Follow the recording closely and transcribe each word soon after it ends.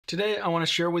Today, I want to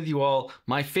share with you all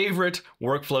my favorite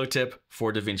workflow tip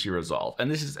for DaVinci Resolve. And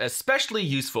this is especially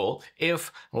useful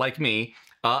if, like me,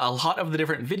 a lot of the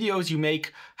different videos you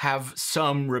make have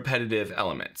some repetitive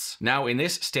elements. Now, in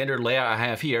this standard layout I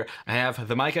have here, I have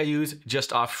the mic I use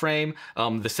just off frame.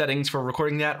 The settings for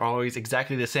recording that are always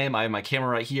exactly the same. I have my camera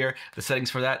right here. The settings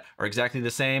for that are exactly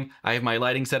the same. I have my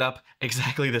lighting set up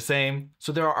exactly the same.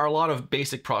 So there are a lot of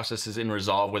basic processes in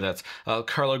Resolve, whether that's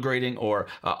color grading or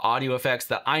audio effects,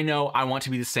 that I know I want to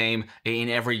be the same in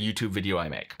every YouTube video I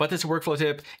make. But this workflow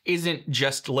tip isn't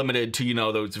just limited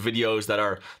to, those videos that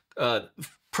are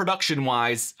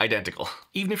production-wise identical.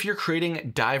 Even if you're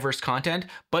creating diverse content,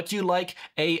 but you like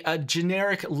a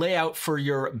generic layout for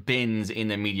your bins in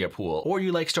the media pool, or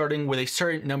you like starting with a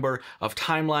certain number of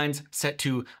timelines set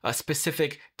to a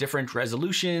specific different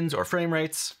resolutions or frame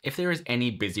rates, if there is any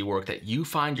busy work that you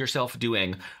find yourself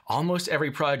doing almost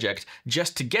every project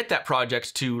just to get that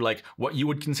project to like what you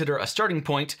would consider a starting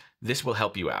point, this will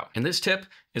help you out. And this tip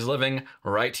is living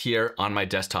right here on my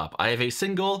desktop. I have a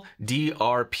single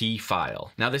DRP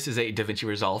file. Now this is a DaVinci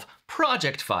Resolve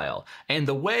project file. And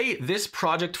the way this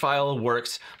project file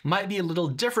works might be a little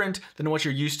different than what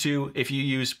you're used to if you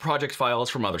use project files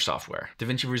from other software.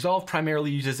 DaVinci Resolve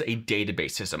primarily uses a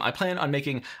database system. I plan on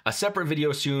making a separate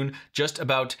video soon just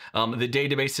about the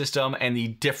database system and the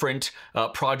different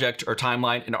project or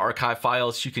timeline and archive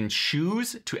files you can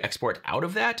choose to export out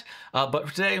of that. But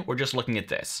for today, we're just looking at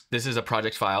this. This is a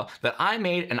project file that I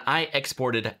made and I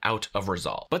exported out of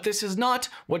Resolve. But this is not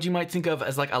what you might think of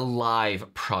as like a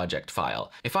live project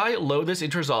file. If I load this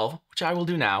into Resolve, which I will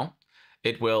do now,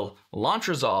 it will launch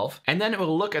Resolve, and then it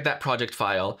will look at that project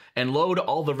file and load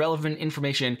all the relevant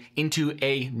information into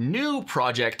a new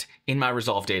project in my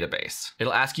Resolve database.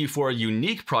 It'll ask you for a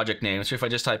unique project name. So if I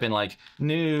just type in like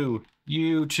new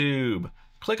YouTube,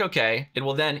 click OK, it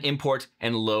will then import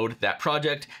and load that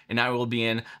project, and I will be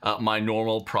in my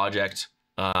normal project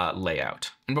layout.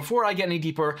 And before I get any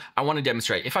deeper, I want to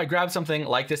demonstrate. If I grab something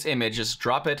like this image, just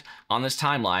drop it on this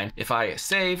timeline, if I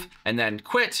save and then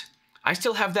quit, I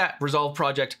still have that Resolve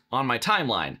project on my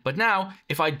timeline. But now,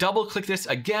 if I double click this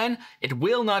again, it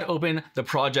will not open the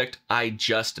project I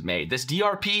just made. This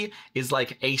DRP is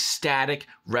like a static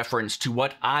reference to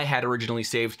what I had originally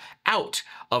saved out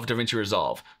of DaVinci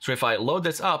Resolve. So if I load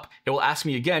this up, it will ask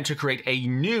me again to create a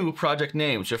new project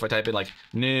name. So if I type in like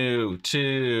new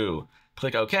to,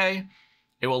 click OK,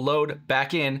 it will load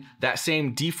back in that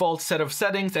same default set of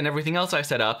settings and everything else I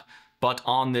set up. But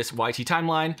on this YT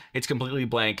timeline, it's completely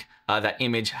blank. That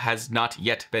image has not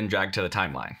yet been dragged to the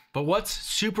timeline. But what's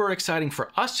super exciting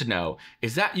for us to know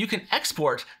is that you can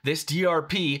export this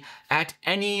DRP at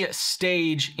any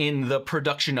stage in the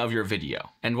production of your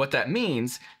video. And what that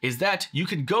means is that you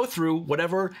can go through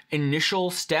whatever initial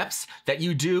steps that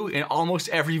you do in almost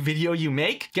every video you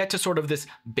make, get to sort of this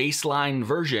baseline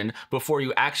version before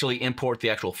you actually import the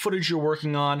actual footage you're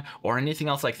working on or anything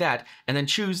else like that, and then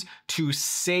choose to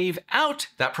save out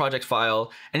that project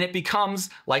file, and it becomes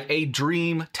like a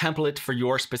dream template for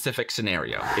your specific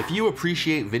scenario. If you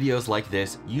appreciate videos like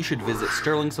this, you should visit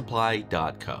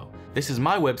sterlingsupply.co. This is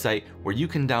my website where you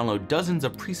can download dozens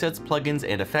of presets, plugins,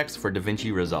 and effects for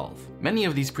DaVinci Resolve. Many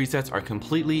of these presets are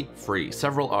completely free.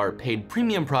 Several are paid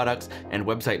premium products, and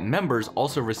website members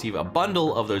also receive a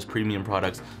bundle of those premium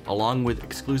products along with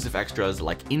exclusive extras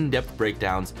like in-depth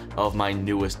breakdowns of my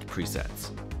newest presets.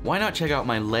 Why not check out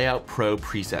my Layout Pro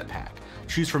preset pack?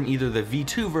 Choose from either the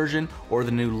V2 version or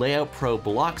the new Layout Pro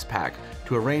Blocks pack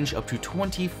to arrange up to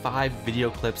 25 video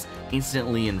clips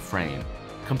instantly in frame.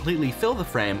 Completely fill the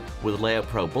frame with Layout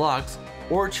Pro Blocks,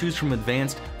 or choose from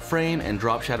advanced frame and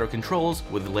drop shadow controls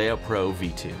with Layout Pro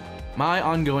V2. My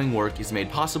ongoing work is made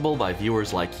possible by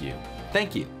viewers like you.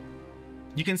 Thank you.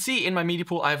 You can see in my media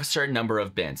pool, I have a certain number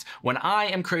of bins. When I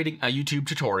am creating a YouTube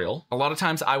tutorial, a lot of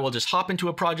times I will just hop into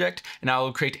a project and I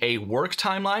will create a work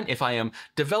timeline. If I am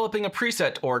developing a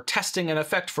preset or testing an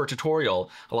effect for a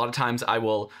tutorial, a lot of times I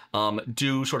will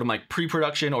do sort of like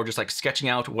pre-production or just like sketching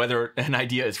out whether an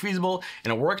idea is feasible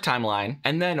in a work timeline.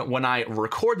 And then when I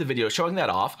record the video showing that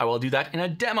off, I will do that in a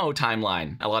demo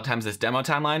timeline. A lot of times this demo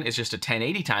timeline is just a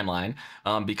 1080 timeline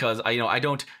because I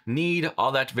don't need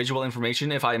all that visual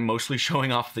information if I'm mostly showing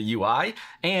off the UI,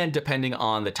 and depending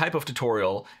on the type of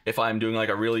tutorial, if I'm doing like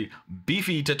a really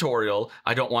beefy tutorial,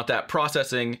 I don't want that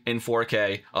processing in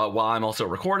 4K while I'm also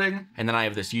recording. And then I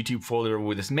have this YouTube folder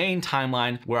with this main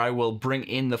timeline where I will bring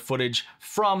in the footage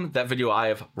from that video I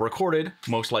have recorded,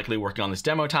 most likely working on this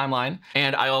demo timeline.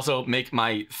 And I also make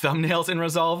my thumbnails in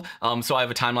Resolve, so I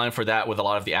have a timeline for that with a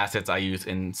lot of the assets I use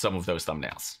in some of those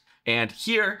thumbnails. And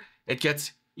here it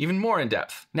gets even more in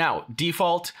depth. Now,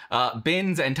 default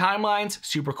bins and timelines,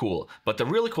 super cool. But the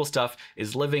really cool stuff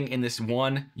is living in this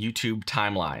one YouTube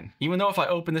timeline. Even though if I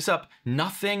open this up,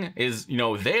 nothing is,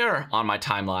 there on my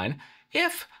timeline.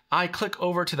 If I click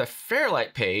over to the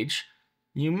Fairlight page,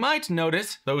 you might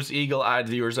notice, those eagle-eyed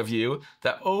viewers of you,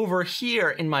 that over here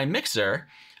in my mixer,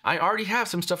 I already have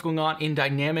some stuff going on in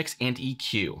dynamics and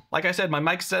EQ. Like I said, my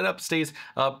mic setup stays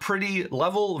pretty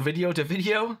level video to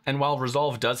video, and while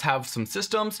Resolve does have some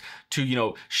systems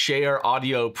to, share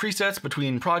audio presets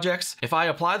between projects, if I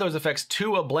apply those effects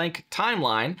to a blank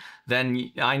timeline,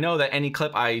 then I know that any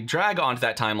clip I drag onto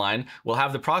that timeline will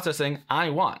have the processing I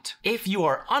want. If you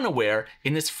are unaware,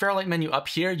 in this Fairlight menu up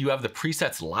here, you have the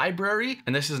presets library,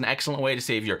 and this is an excellent way to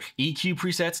save your EQ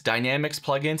presets, dynamics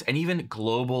plugins, and even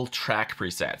global track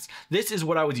presets. This is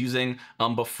what I was using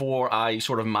before I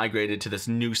sort of migrated to this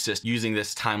new system using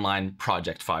this timeline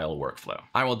project file workflow.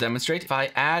 I will demonstrate. If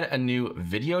I add a new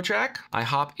video track, I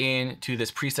hop into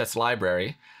this presets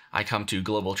library, I come to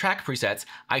global track presets,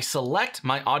 I select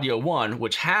my audio 1,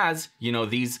 which has,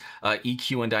 these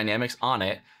EQ and dynamics on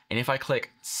it. And if I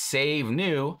click save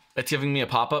new, it's giving me a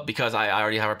pop-up because I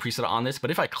already have a preset on this.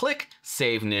 But if I click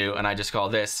save new and I just call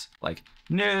this like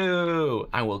new,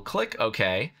 I will click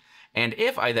OK. And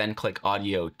if I then click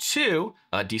audio 2,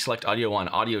 deselect audio 1,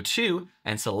 audio 2,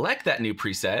 and select that new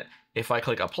preset, if I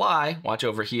click apply, watch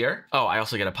over here. Oh, I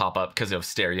also get a pop-up because of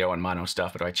stereo and mono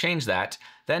stuff, but if I change that,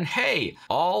 then hey,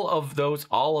 all of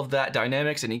that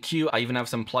dynamics and EQ, I even have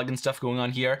some plugin stuff going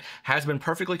on here, has been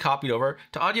perfectly copied over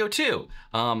to audio 2.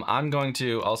 I'm going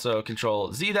to also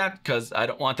Control Z that because I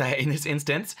don't want that in this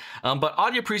instance. But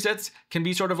audio presets can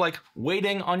be sort of like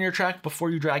waiting on your track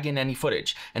before you drag in any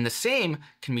footage. And the same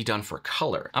can be done for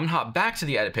color. I'm gonna hop back to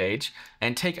the edit page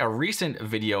and take a recent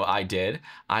video I did.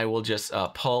 I will just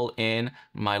pull in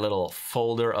my little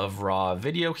folder of raw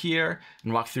video here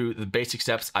and walk through the basic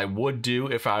steps I would do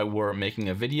if I were making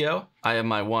a video. I have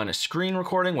my one screen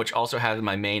recording, which also has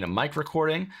my main mic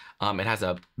recording. It has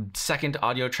a second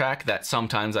audio track that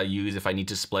sometimes I use if I need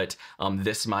to split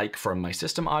this mic from my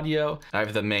system audio. I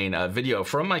have the main video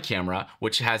from my camera,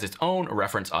 which has its own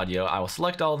reference audio. I will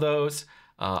select all those.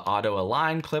 Auto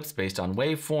align clips based on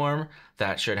waveform.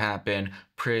 That should happen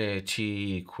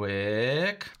pretty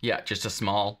quick. Yeah, just a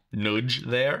small nudge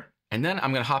there. And then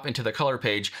I'm gonna hop into the color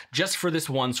page just for this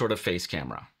one sort of face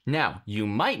camera. Now, you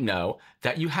might know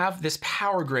that you have this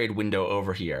power grade window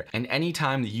over here. And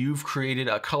anytime you've created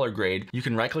a color grade, you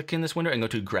can right click in this window and go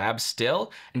to grab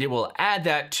still, and it will add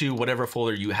that to whatever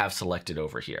folder you have selected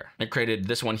over here. I created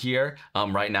this one here.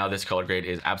 Right now, this color grade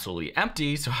is absolutely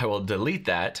empty, so I will delete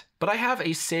that. But I have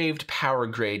a saved power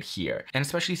grade here. And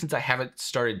especially since I haven't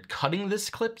started cutting this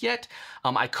clip yet,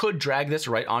 I could drag this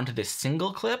right onto this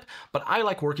single clip, but I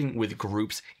like working with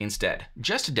groups instead.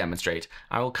 Just to demonstrate,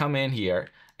 I will come in here,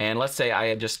 and let's say I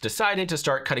had just decided to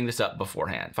start cutting this up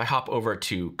beforehand. If I hop over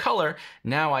to color,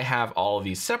 now I have all of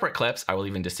these separate clips. I will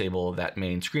even disable that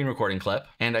main screen recording clip.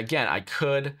 And again, I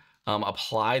could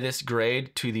apply this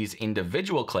grade to these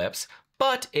individual clips.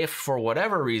 But if for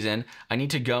whatever reason, I need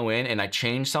to go in and I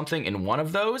change something in one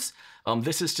of those,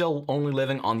 this is still only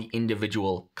living on the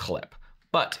individual clip.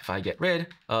 But if I get rid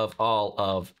of all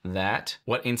of that,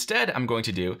 what instead I'm going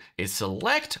to do is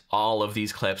select all of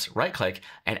these clips, right click,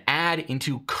 and add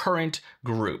into current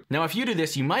group. Now, if you do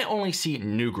this, you might only see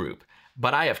new group,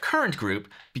 but I have current group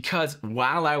because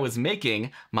while I was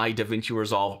making my DaVinci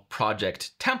Resolve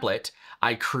project template,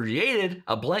 I created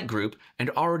a blank group and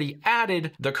already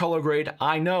added the color grade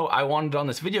I know I wanted on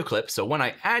this video clip. So when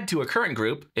I add to a current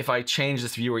group, if I change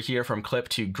this viewer here from clip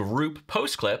to group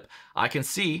post clip, I can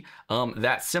see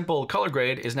that simple color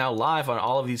grade is now live on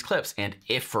all of these clips. And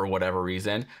if for whatever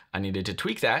reason I needed to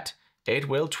tweak that, it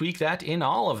will tweak that in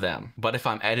all of them. But if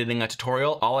I'm editing a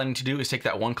tutorial, all I need to do is take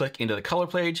that one click into the color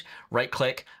page, right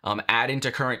click, add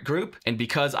into current group. And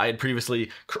because I had previously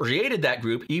created that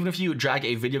group, even if you drag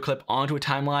a video clip onto a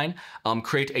timeline,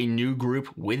 create a new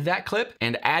group with that clip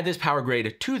and add this power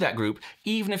grade to that group,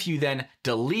 even if you then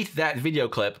delete that video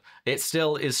clip, it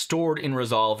still is stored in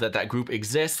Resolve that that group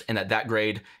exists and that that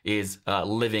grade is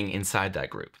living inside that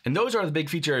group. And those are the big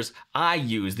features I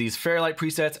use, these Fairlight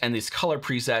presets and this color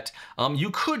preset. You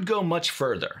could go much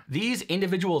further. These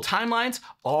individual timelines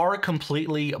are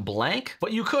completely blank,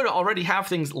 but you could already have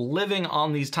things living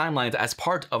on these timelines as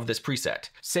part of this preset.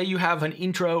 Say you have an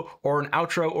intro or an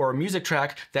outro or a music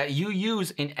track that you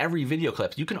use in every video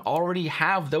clip. You can already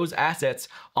have those assets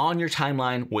on your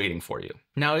timeline waiting for you.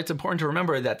 Now, it's important to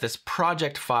remember that this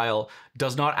project file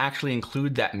does not actually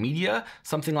include that media,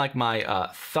 something like my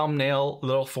thumbnail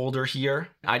little folder here.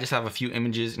 I just have a few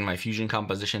images in my Fusion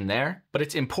composition there, but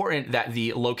it's important that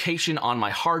the location on my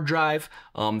hard drive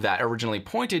that originally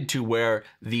pointed to where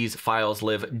these files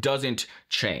live doesn't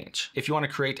change. If you want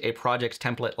to create a project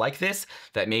template like this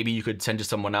that maybe you could send to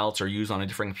someone else or use on a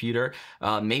different computer,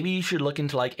 maybe you should look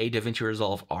into like a DaVinci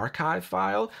Resolve archive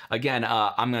file. Again,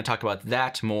 I'm going to talk about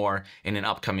that more in an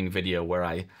upcoming video where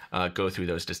I go through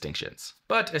those distinctions.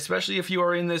 But especially if you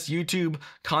are in this YouTube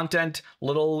content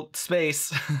little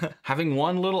space, having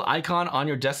one little icon on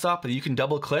your desktop that you can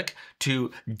double click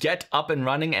to get up and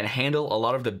running and handle a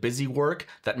lot of the busy work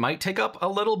that might take up a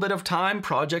little bit of time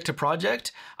project to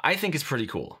project, I think is pretty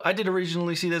cool. I did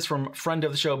originally see this from friend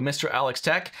of the show, Mr. Alex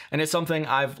Tech, and it's something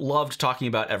I've loved talking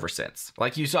about ever since.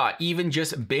 Like you saw, even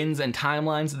just bins and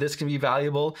timelines, this can be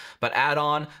valuable, but add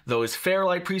on those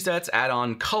Fairlight presets, add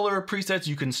on color presets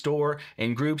you can store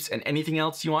in groups and anything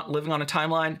else you want living on a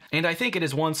timeline. And I think it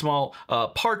is one small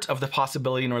part of the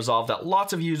possibility in Resolve that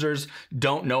lots of users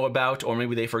don't know about, or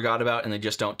maybe they forgot about and they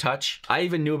just don't touch. I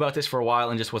even knew about this for a while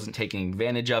and just wasn't taking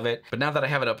advantage of it. But now that I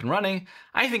have it up and running,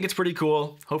 I think it's pretty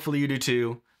cool. Hopefully you do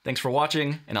too. Thanks for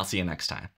watching, and I'll see you next time.